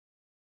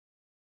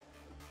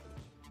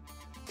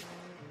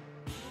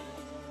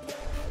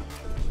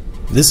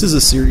This is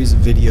a series of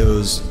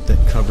videos that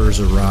covers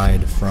a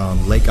ride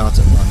from Lake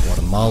Atitlan,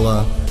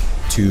 Guatemala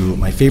to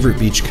my favorite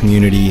beach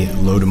community,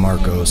 Lo de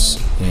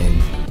Marcos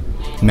in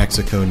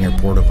Mexico near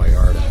Puerto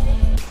Vallarta.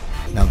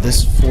 Now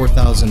this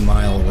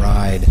 4,000-mile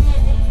ride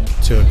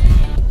took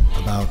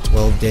about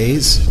 12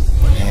 days,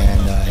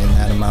 and in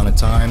that amount of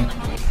time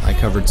I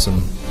covered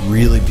some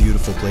really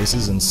beautiful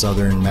places in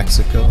southern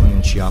Mexico and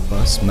in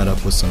Chiapas, met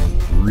up with some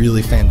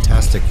really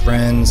fantastic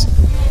friends,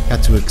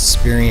 got to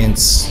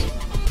experience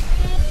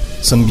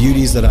some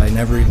beauties that I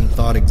never even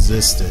thought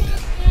existed,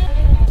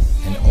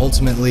 and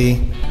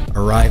ultimately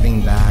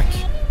arriving back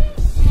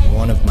in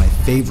one of my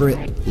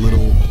favorite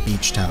little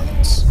beach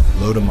towns,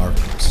 Lo de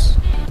Marcos,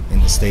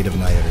 in the state of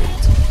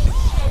Nayarit.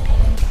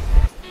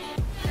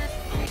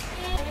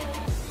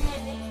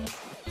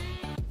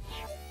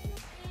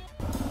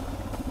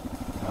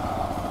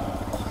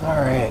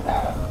 All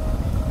right.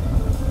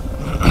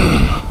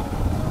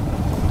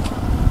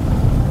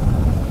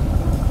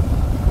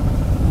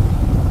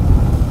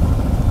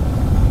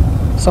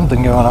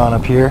 Something going on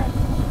up here.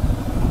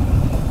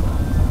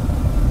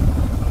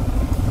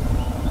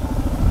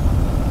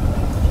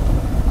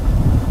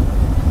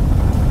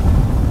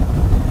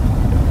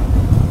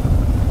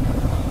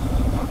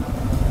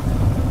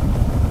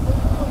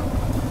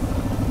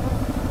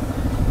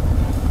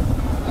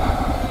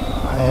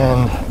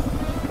 And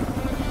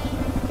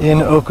in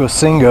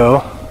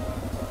Ocosingo,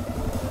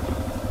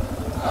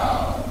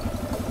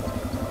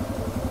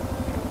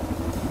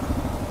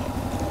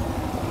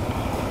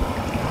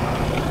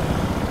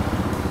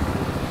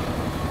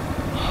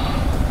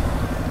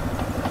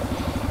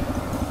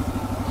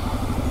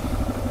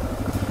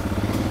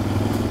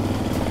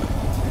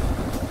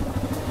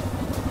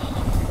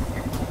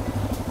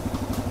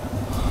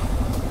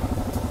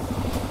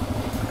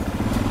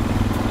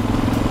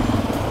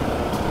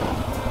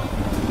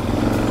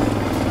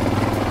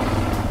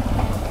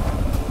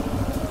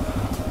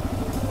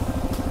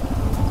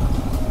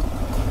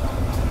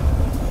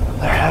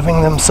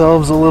 having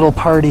themselves a little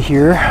party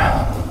here,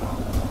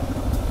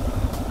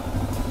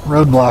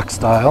 roadblock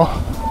style,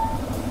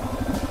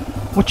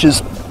 which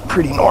is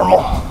pretty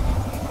normal.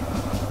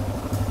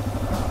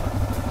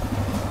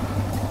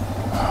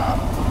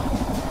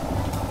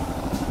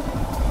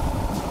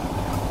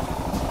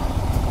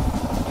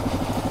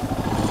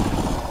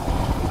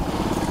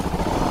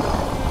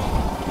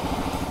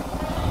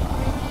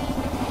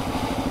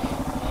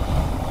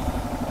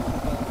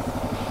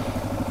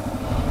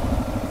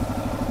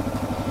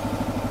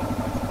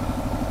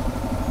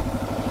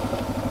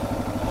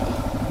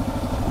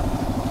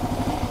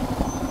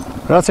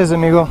 Gracias,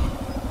 amigo.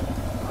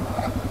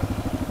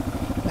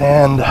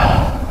 And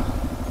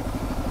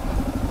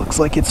looks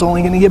like it's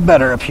only going to get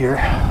better up here.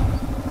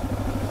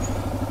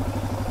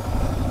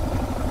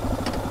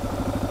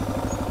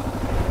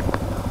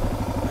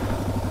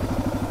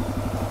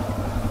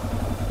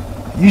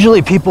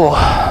 Usually people,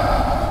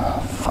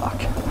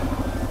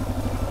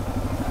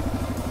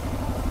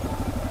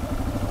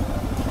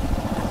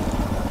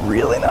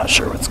 really not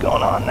sure what's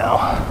going on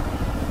now.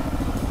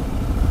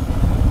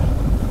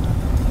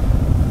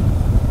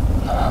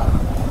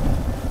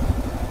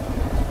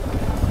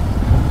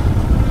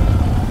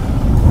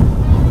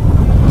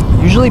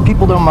 Usually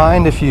people don't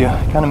mind if you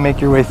kind of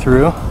make your way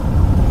through.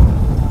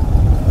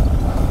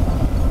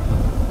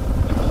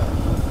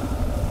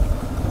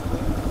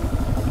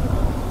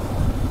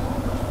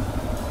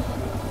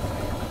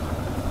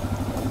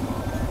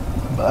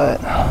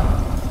 But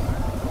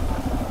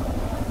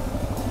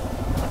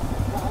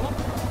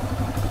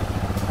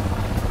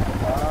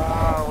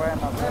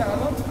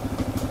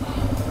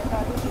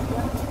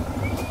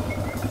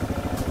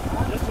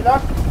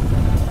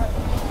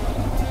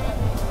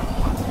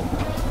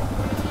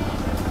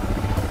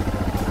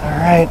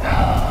alright,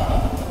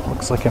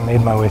 looks like I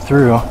made my way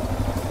through.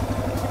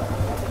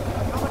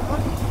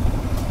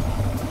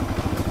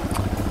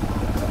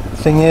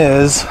 Thing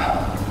is,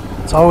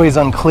 it's always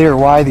unclear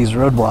why these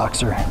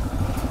roadblocks are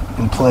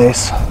in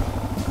place.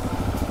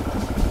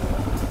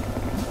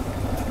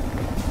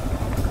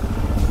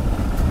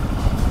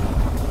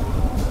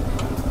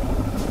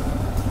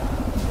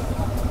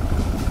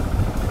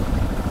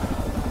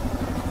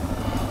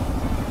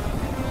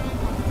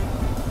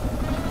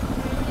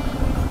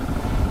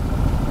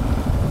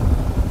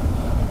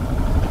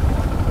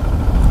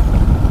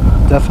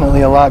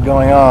 Definitely a lot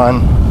going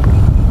on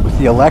with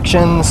the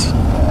elections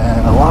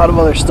and a lot of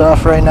other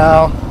stuff right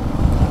now.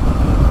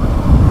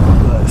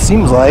 But it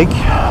seems like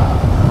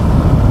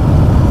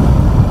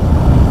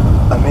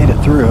I made it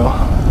through.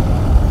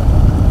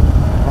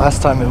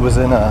 Last time it was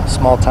in a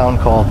small town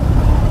called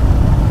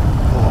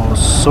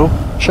Ocosingo,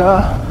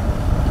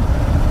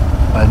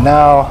 but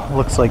now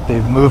looks like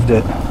they've moved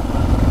it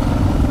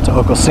to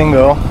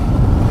Ocosingo.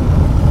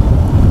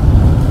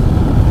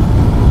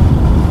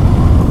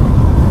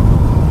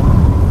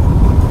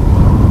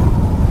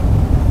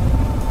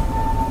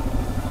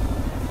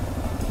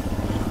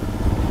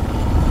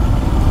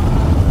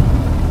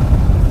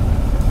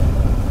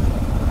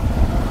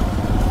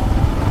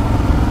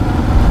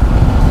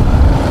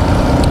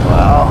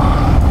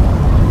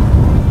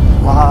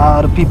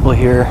 people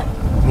here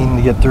needing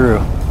to get through.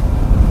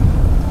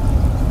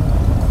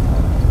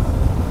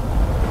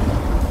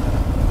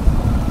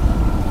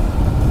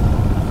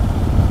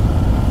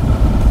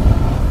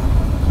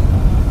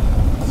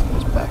 This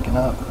guy's backing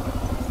up.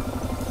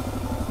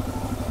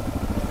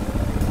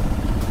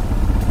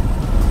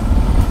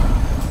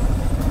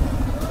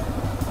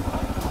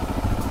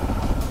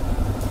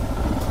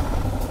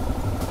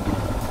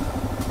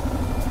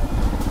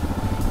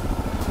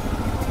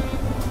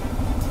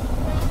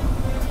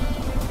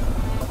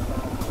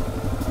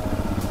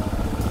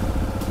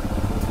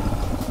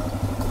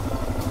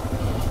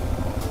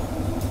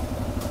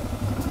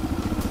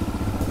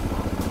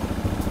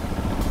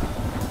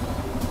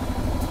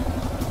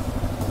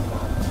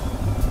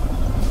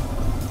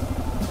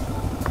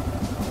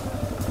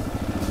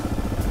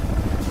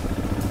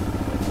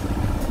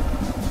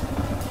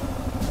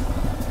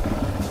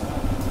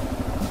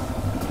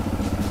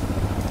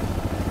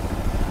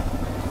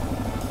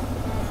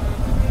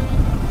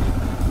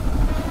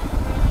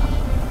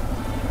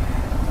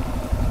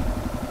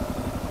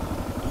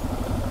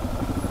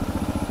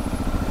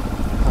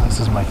 This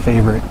is my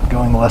favorite,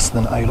 going less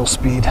than idle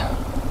speed.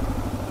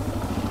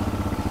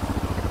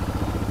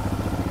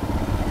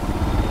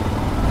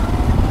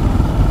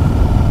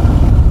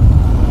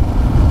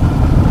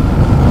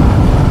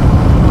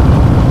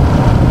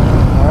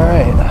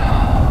 Alright.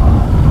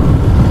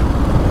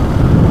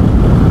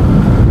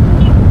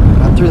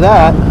 Got through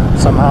that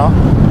somehow.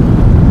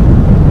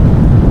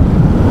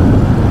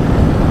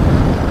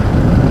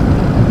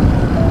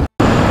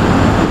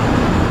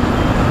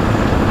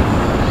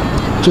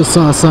 Just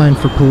saw a sign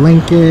for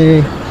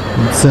Palenque.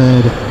 It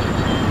said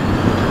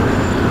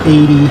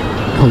 80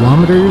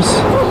 kilometers,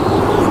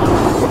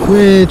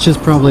 which is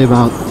probably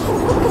about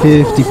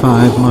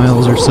 55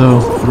 miles or so,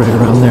 right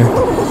around there.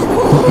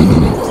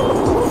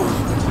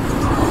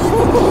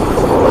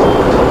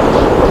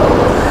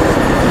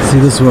 See,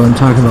 this is what I'm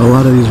talking about. A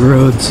lot of these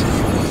roads,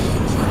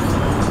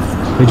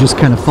 they just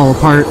kind of fall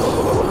apart.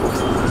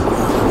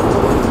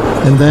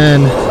 And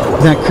then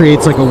that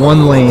creates like a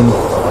one lane.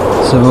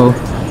 So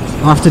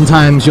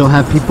oftentimes you'll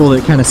have people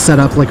that kind of set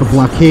up like a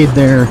blockade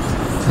there,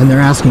 and they're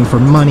asking for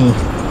money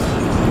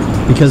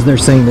because they're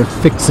saying they're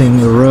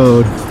fixing the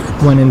road,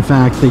 when in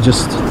fact they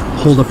just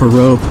hold up a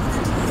rope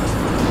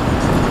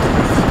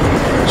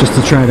just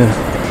to try to,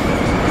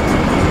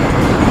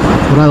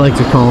 what I like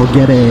to call,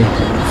 get a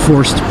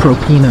forced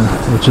propina,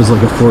 which is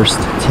like a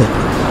forced tip.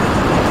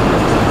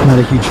 Not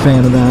a huge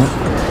fan of that.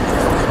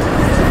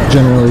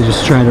 Generally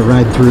just try to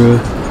ride through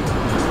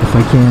if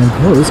I can.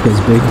 Oh, this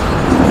guy's big.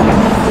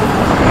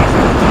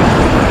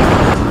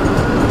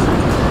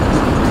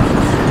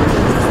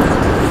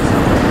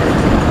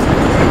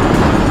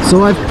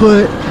 So I've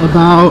put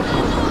about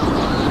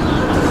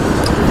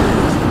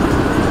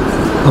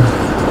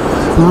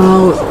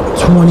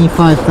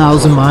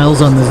 25,000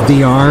 miles on this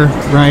DR,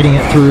 riding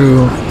it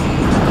through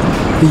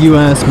the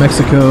US,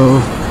 Mexico,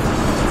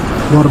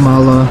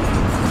 Guatemala,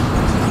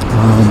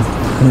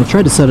 and I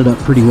tried to set it up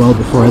pretty well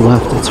before I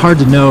left. It's hard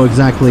to know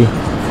exactly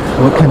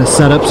what kind of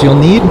setups you'll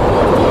need,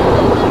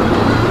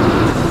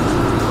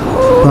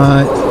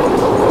 but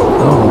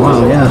oh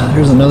wow, yeah,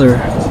 here's another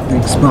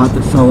big spot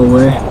that fell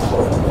away.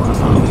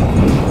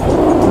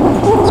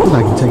 Let's go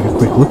back and take a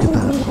quick look at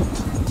that.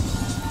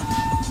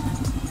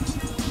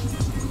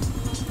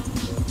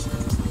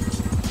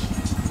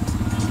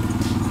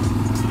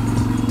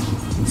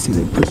 You see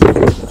they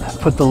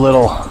put the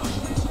little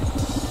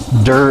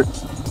dirt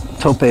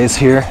topes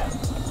here.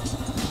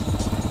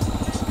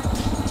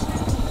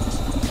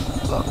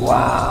 But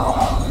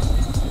wow.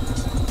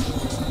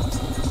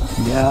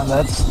 Yeah,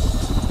 that's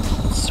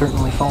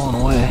certainly fallen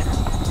away.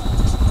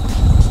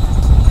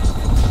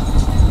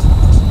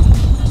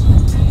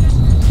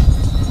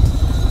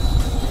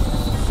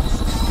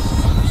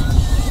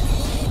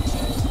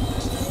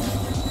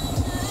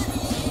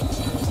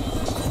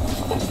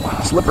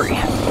 Slippery.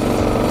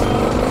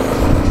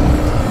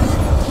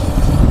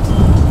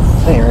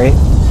 At any rate,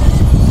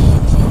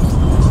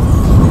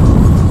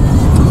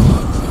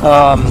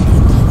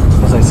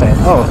 what was I saying?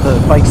 Oh, the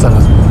bike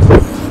setup.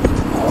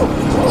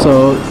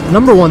 So,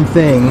 number one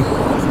thing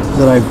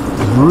that I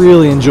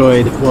really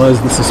enjoyed was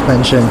the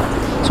suspension.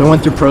 So I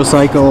went through Pro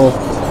Cycle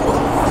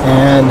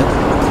and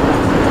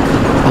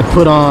I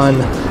put on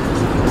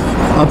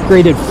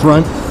upgraded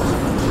front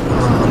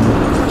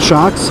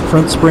shocks,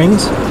 front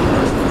springs.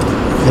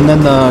 And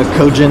then the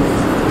Cogent,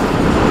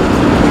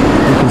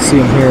 you can see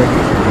them here,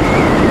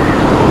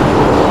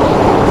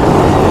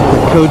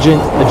 the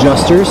Cogent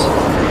adjusters,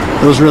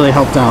 those really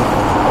helped out.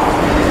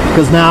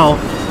 Because now,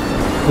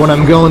 when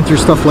I'm going through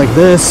stuff like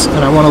this,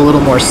 and I want a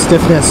little more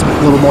stiffness, a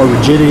little more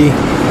rigidity,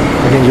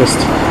 I can just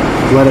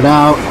let it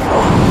out,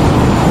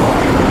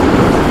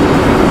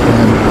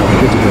 and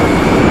good to go.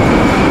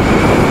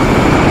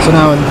 So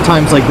now in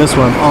times like this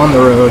where I'm on the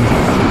road,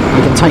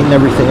 I can tighten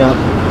everything up,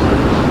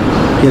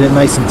 get it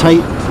nice and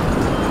tight,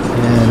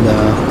 and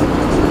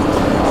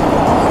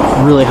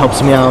it really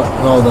helps me out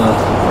in all the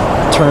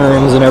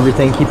turns and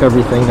everything, keep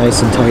everything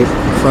nice and tight.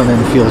 The front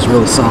end feels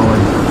really solid.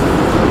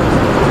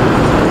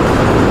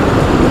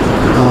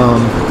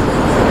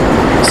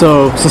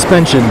 So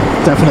suspension,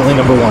 definitely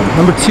number one.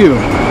 Number two,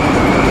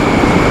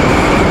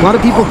 a lot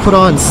of people put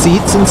on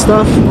seats and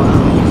stuff.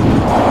 Wow.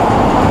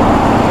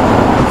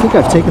 I think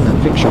I've taken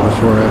that picture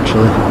before,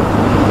 actually.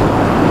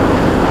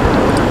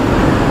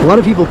 A lot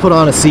of people put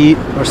on a seat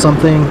or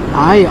something.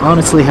 I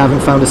honestly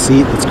haven't found a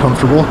seat that's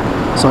comfortable,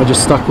 so I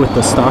just stuck with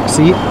the stock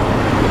seat,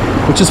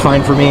 which is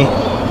fine for me.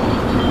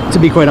 To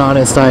be quite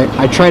honest,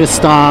 I try to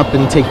stop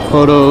and take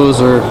photos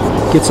or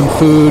get some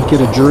food,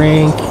 get a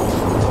drink,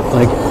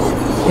 like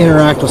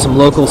interact with some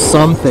locals,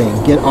 something,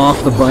 get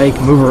off the bike,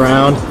 move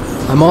around.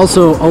 I'm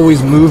also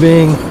always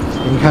moving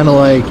and kind of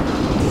like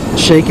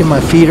shaking my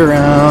feet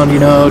around, you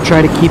know,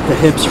 try to keep the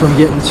hips from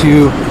getting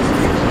too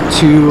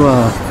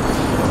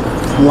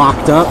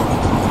locked up.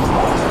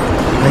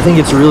 I think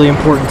it's really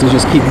important to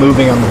just keep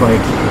moving on the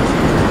bike.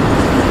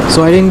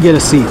 So I didn't get a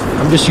seat.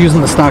 I'm just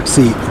using the stock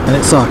seat, and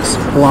it sucks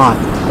a lot,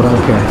 but I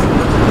don't care.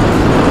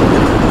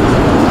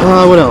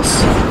 What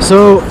else?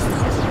 So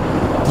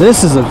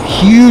this is a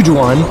huge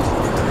one.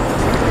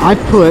 I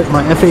put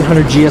my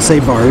F800 GSA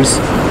bars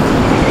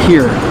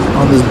here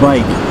on this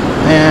bike,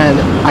 and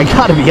I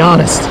gotta be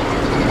honest,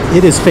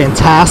 it is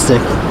fantastic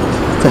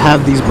to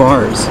have these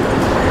bars.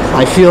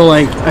 I feel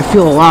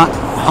a lot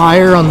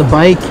higher on the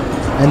bike,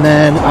 and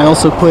then I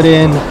also put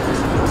in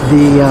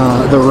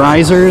the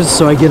risers,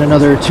 so I get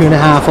another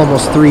 2.5,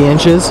 almost 3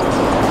 inches,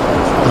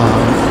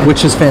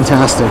 which is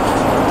fantastic.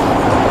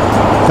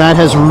 That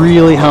has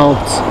really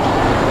helped,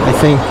 I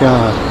think,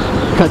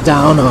 cut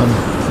down on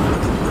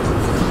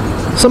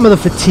some of the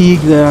fatigue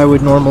that I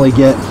would normally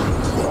get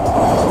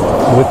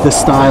with this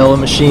style of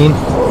machine.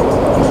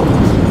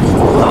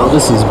 Wow,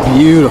 this is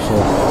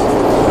beautiful.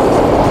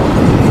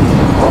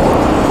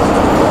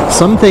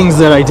 Some things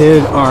that I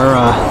did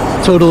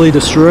are totally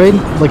destroyed.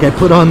 Like I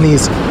put on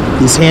these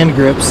hand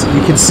grips.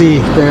 You can see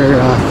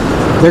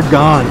they're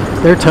gone.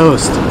 They're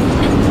toast.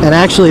 And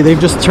actually, they've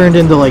just turned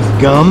into like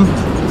gum.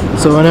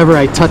 So whenever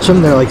I touch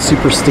them, they're like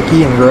super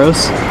sticky and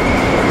gross.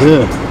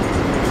 Ugh.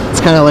 It's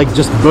kind of like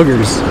just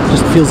boogers.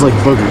 Just feels like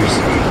boogers.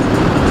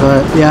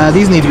 But yeah,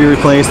 these need to be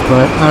replaced,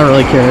 but I don't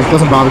really care. It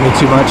doesn't bother me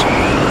too much.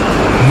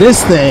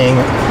 This thing,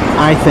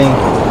 I think,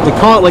 they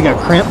call it like a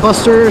cramp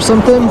buster or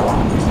something.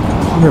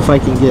 I wonder if I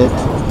can get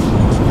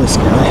this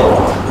guy.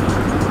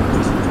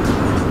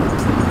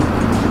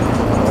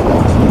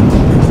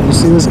 You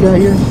see this guy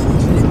here?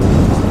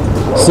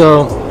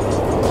 So,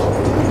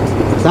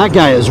 that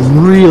guy has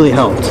really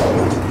helped.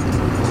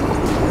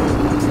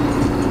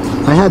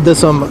 I had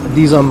these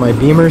on my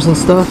Beamers and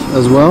stuff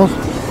as well.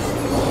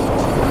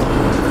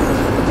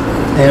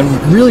 And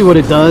really what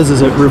it does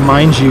is it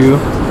reminds you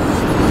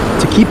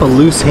to keep a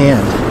loose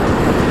hand.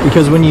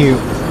 Because when you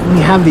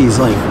have these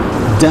like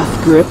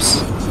death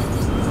grips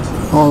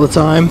all the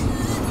time,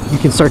 you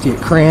can start to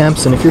get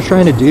cramps. And if you're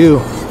trying to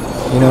do,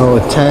 you know,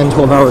 a 10,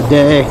 12-hour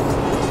day,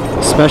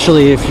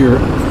 especially if you're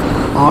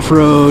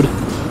off-road,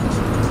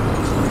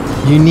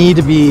 you need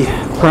to be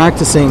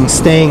practicing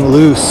staying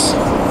loose.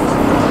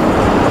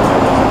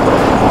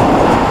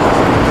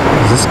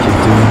 What is this kid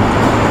doing?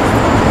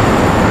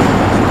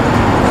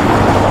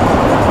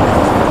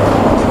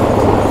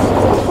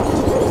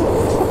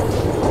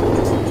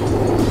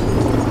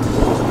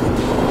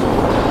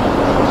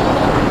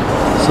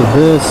 So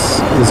this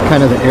is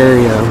kind of the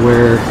area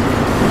where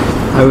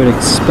I would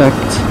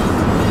expect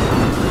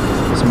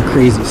some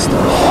crazy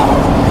stuff.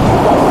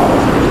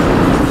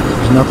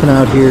 There's nothing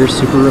out here,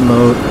 super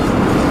remote.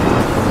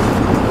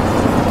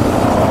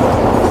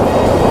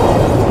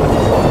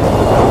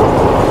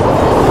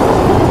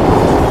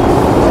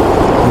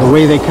 And the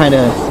way they kind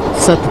of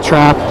set the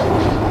trap.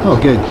 Oh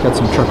good, got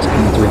some trucks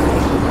coming through.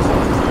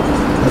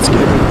 That's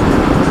good.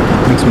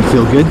 Makes me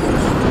feel good.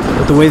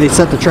 But the way they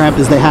set the trap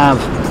is they have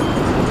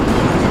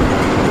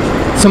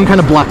some kind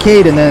of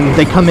blockade, and then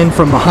they come in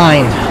from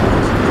behind,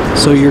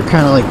 so you're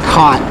kind of like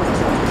caught,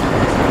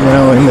 you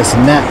know, in this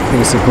net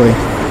basically.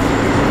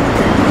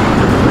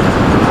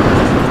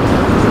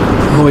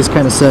 I've always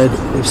kind of said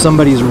if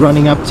somebody's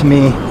running up to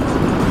me,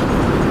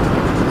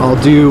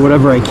 I'll do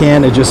whatever I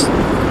can to just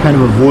kind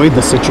of avoid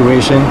the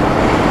situation,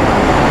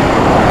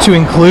 to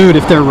include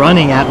if they're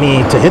running at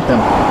me to hit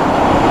them.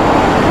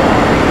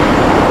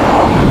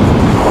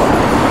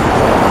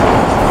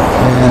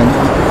 And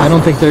I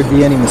don't think there'd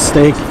be any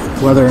mistake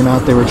whether or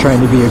not they were trying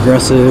to be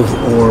aggressive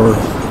or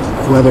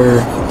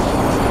whether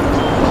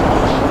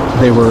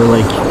they were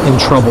like in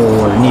trouble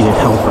or needed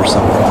help or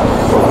something.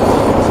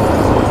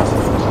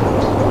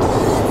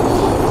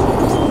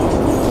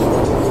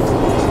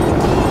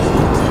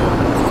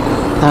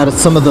 At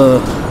some of the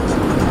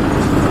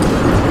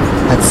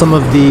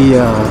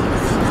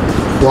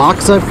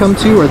blocks I've come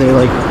to where they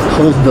like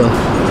hold the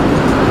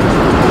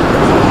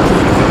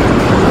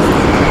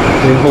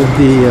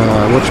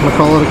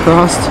whatchamacallit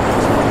across.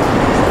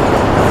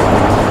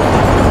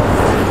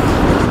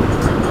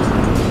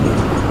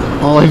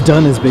 All I've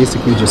done is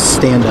basically just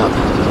stand up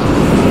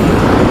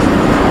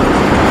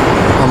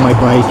on my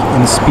bike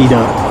and speed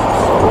up,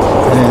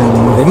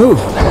 and they move.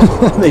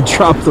 They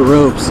drop the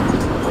ropes.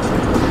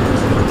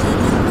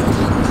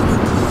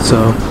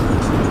 So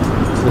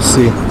We'll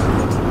see.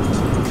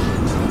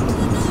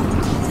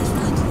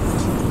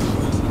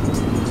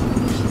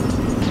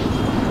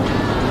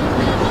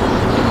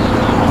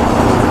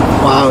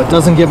 Wow, it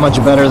doesn't get much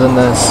better than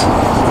this.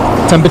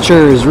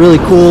 Temperature is really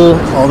cool,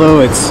 although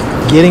it's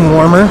getting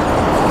warmer.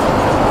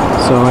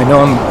 So I know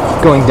I'm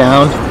going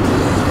down.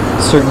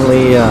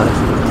 Certainly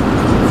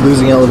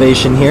losing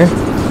elevation here.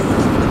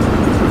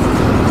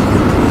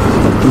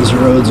 But these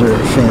roads are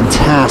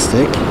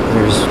fantastic.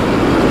 There's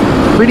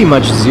pretty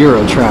much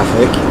zero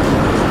traffic.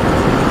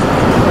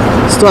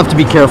 Still have to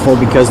be careful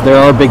because there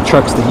are big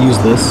trucks that use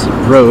this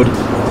road.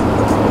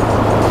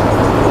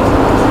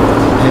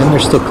 And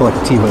there's still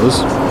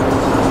colectivos.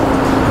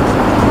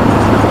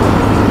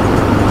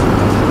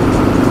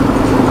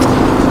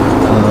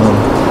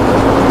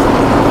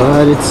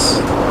 But it's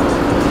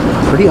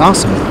pretty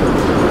awesome.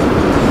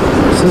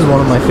 This is one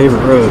of my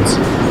favorite roads.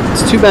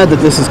 It's too bad that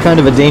this is kind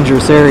of a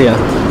dangerous area.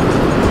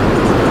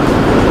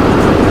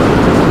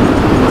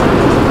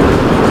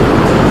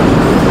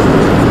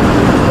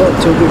 Oh,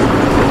 Toby.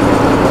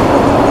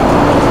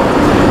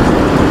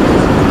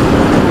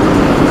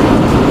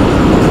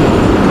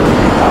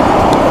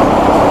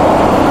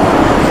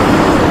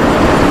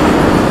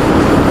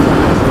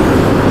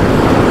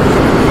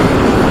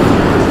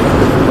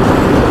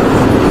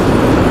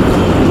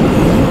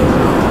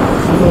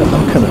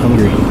 I'm kind of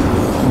hungry. I'm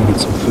gonna get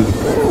some food.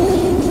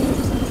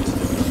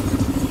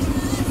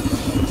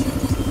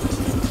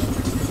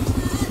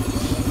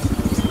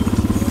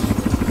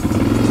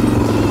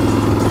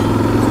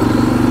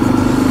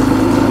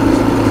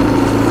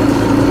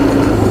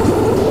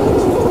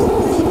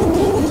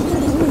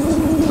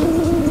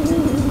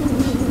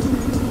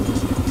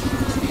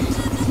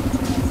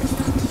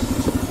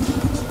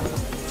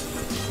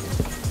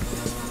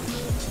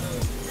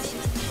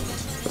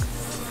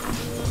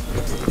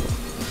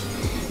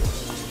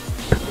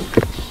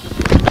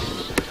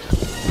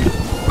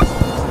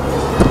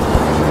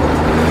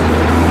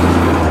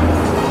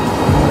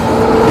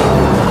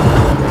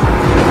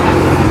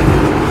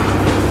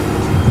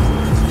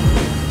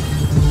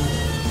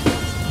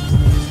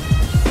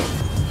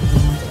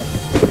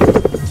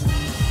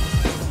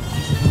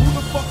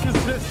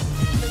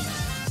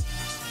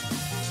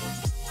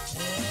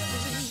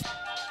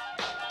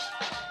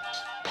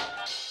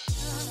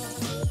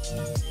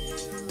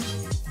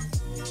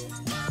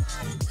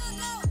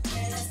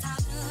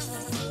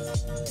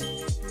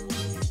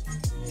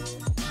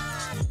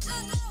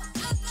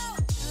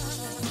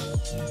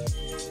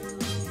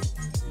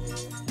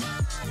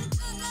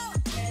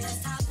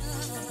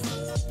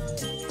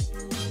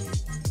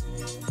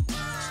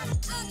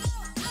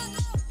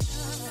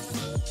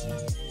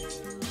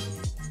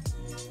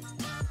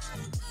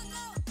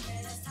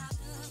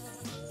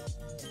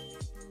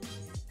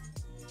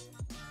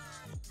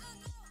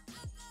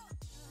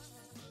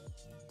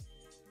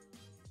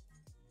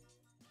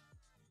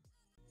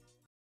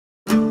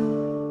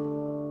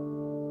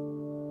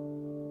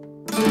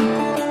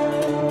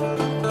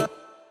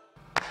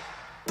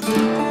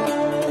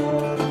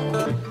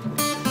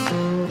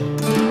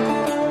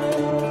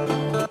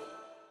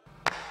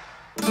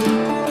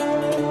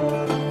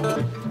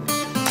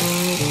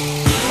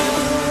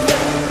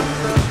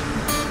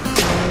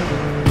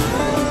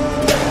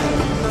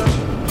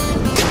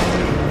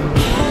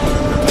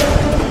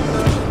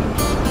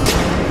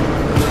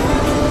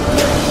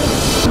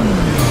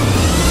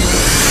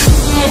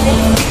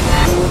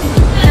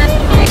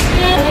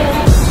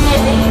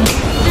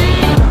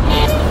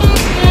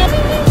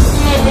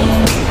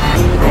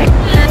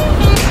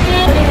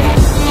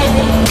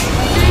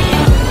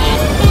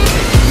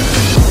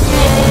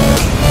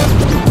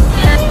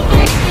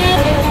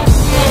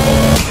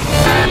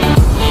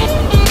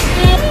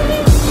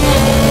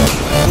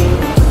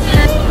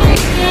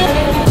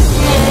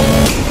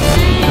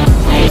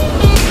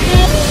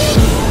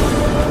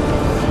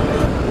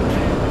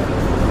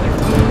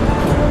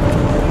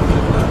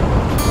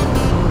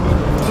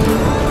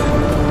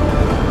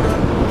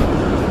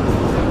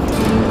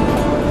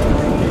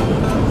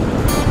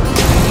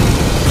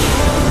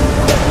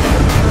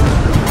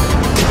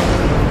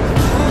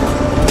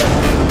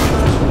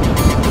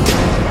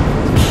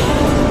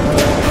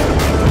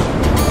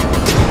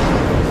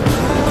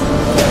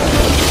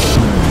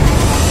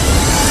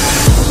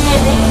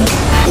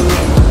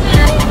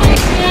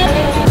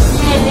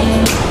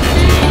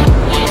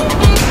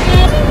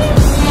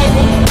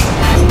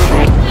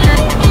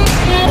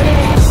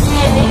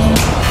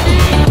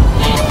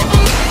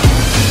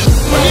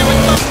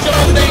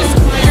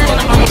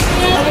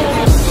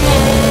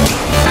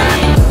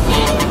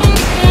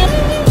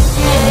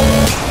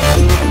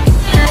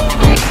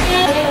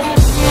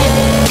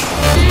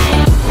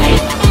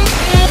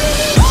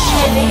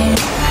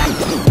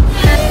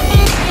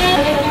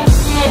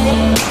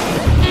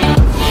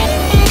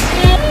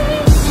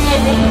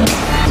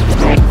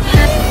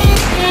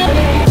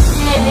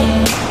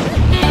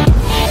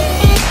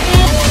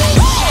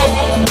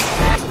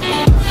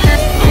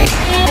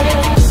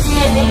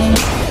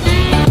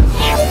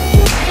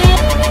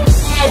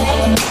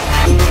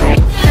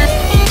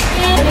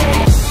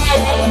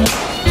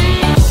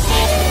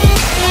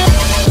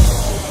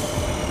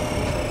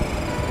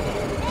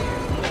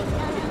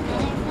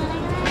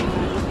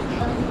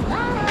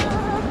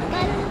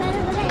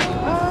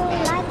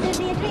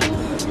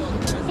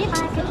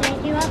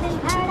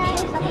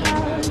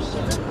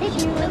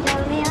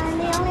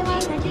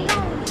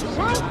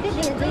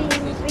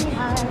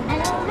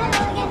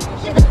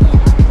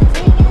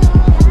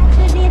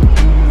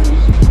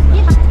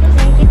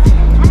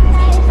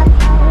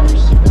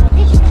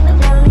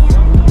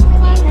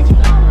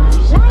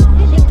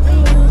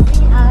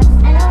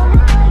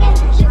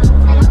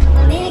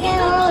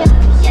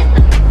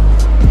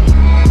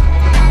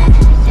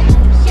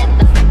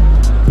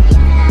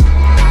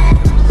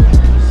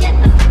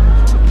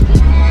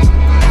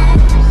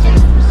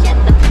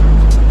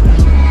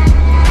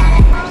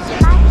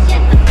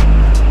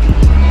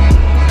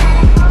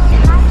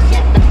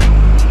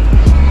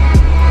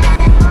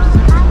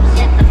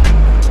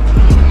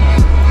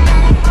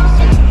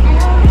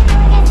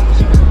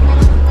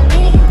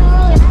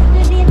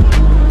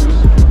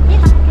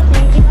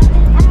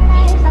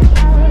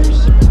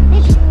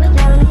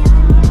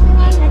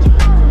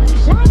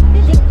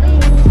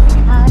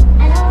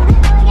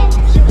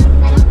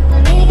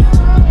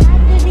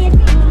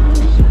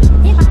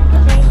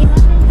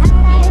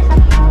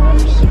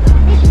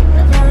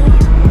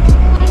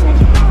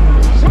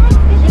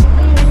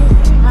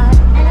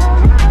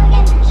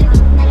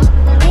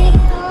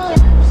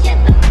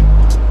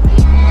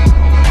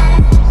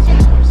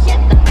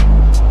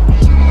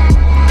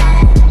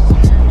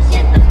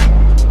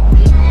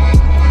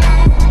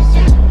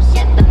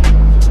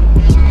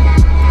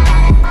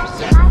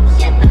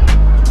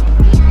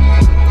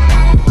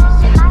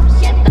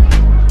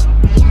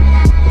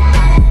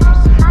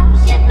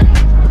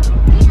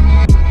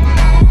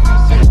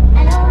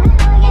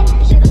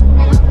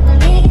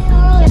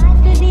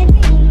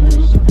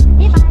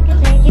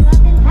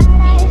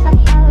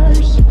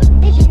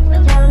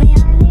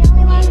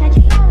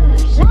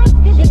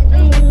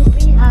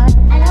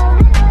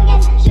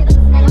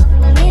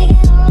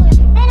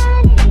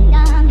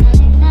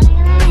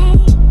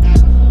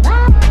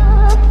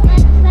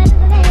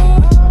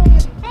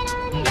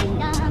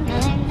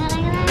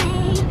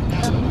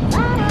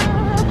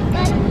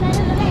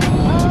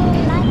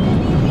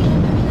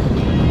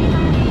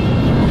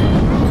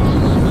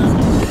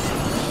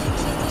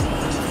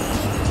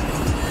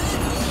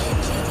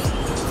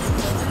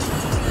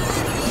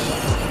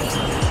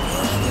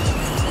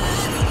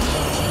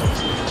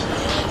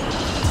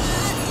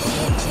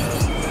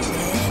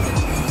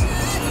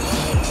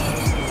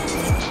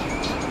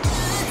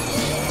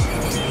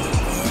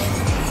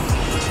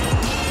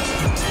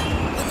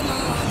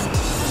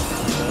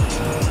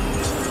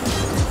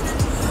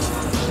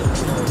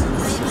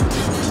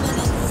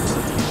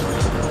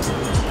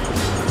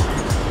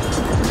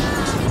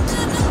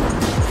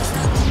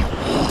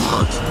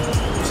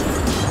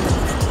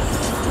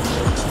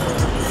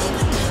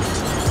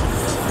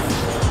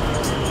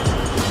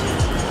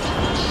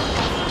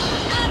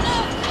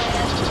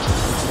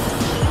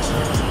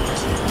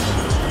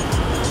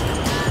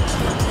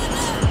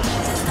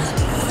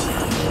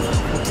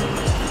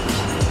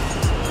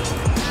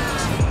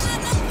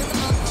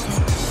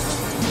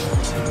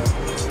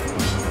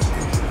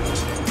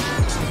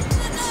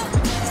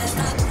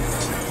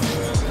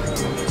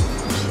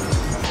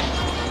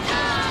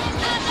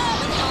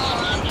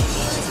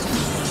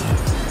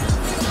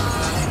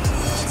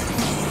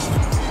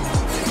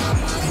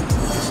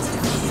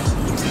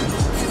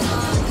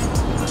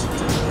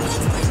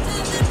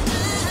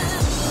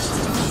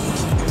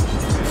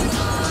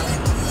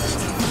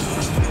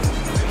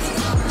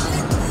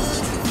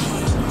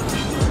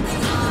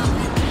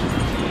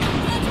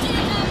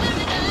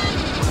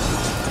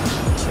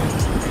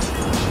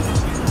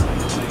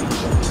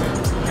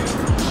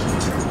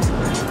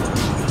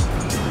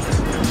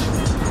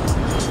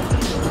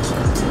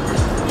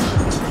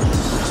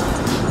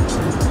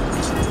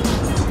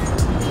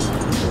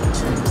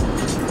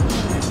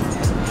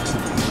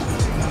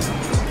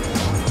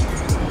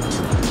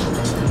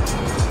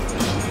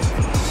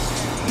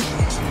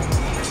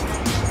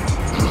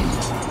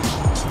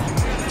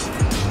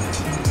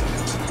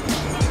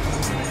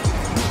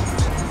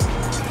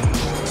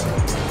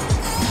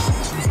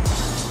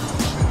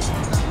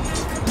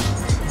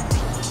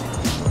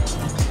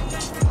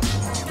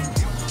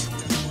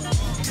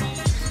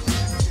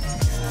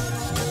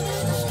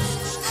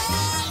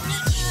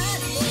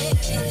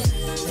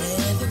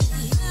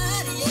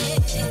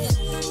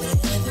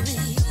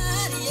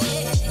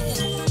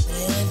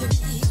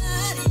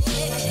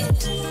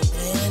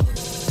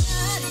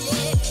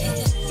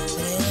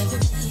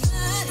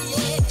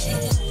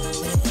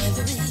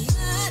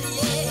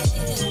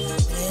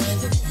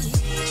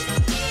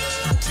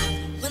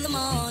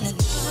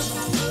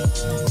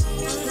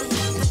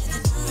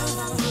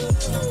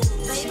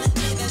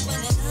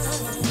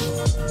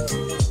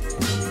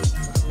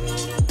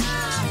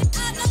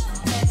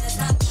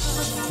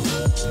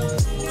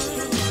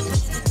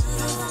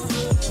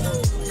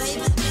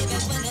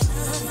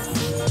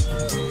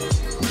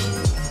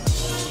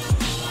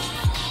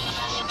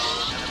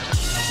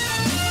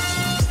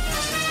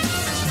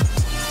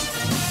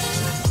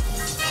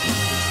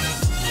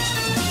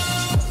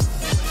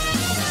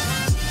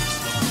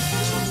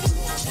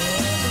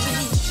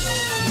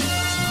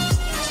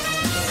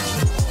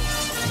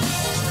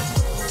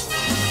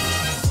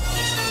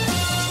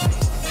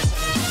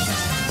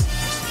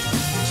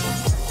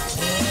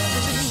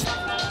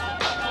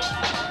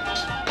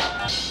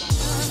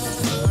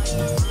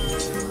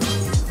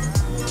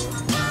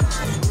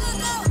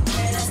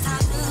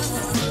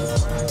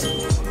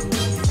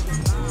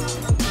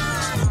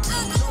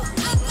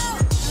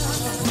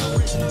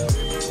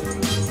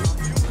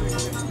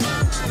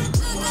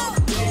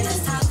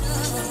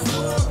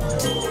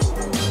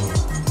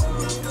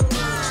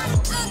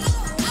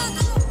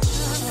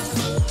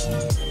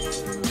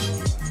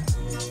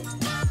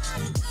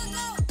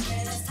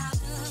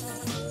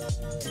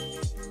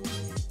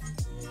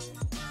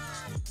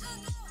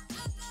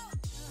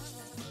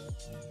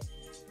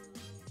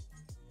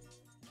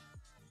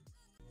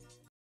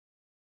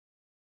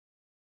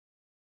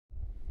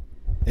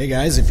 Hey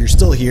guys, if you're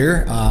still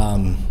here,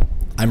 I'm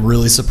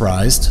really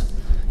surprised.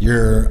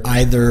 You're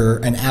either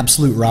an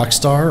absolute rock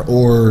star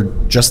or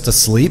just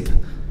asleep,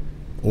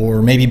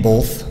 or maybe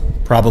both,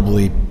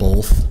 probably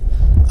both.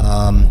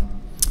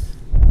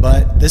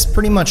 But this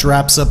pretty much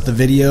wraps up the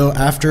video.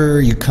 After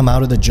you come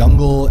out of the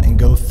jungle and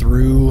go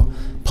through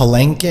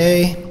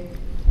Palenque,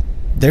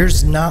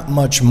 there's not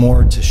much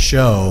more to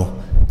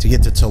show to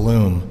get to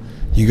Tulum.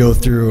 You go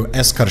through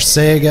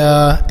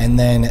Escarcega, and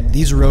then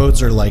these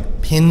roads are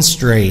like pin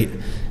straight,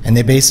 and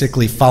they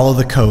basically follow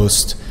the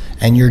coast,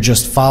 and you're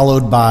just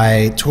followed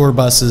by tour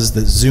buses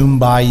that zoom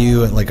by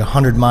you at like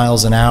 100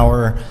 miles an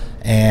hour,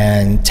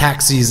 and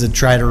taxis that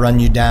try to run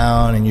you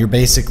down, and you're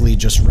basically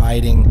just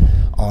riding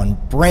on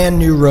brand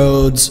new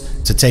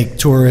roads to take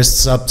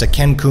tourists up to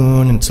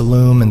Cancun and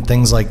Tulum and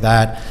things like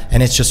that,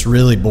 and it's just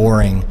really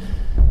boring.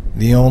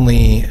 The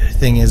only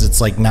thing is it's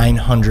like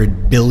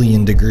 900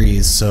 billion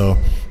degrees, so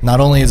not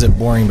only is it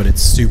boring, but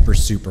it's super,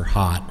 super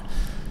hot.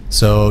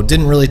 So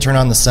didn't really turn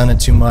on the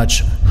Senate too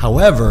much.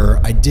 However,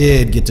 I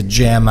did get to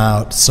jam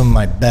out some of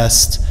my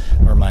best,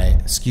 or my,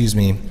 excuse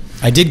me,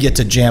 I did get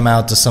to jam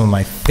out to some of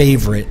my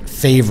favorite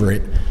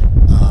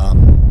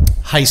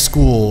high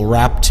school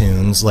rap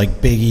tunes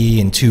like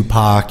Biggie and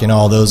Tupac and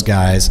all those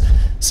guys,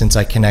 since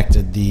I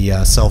connected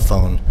the cell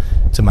phone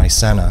to my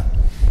Senna.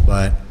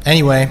 But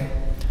anyway,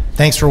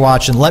 thanks for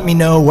watching. Let me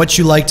know what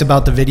you liked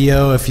about the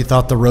video, if you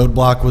thought the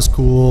roadblock was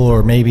cool,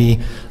 or maybe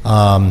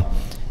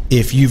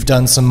if you've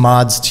done some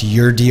mods to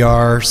your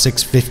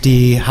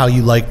DR650, how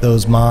you like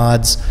those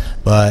mods.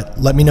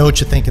 But let me know what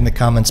you think in the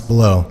comments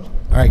below.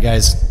 All right,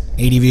 guys,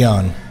 ADV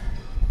on.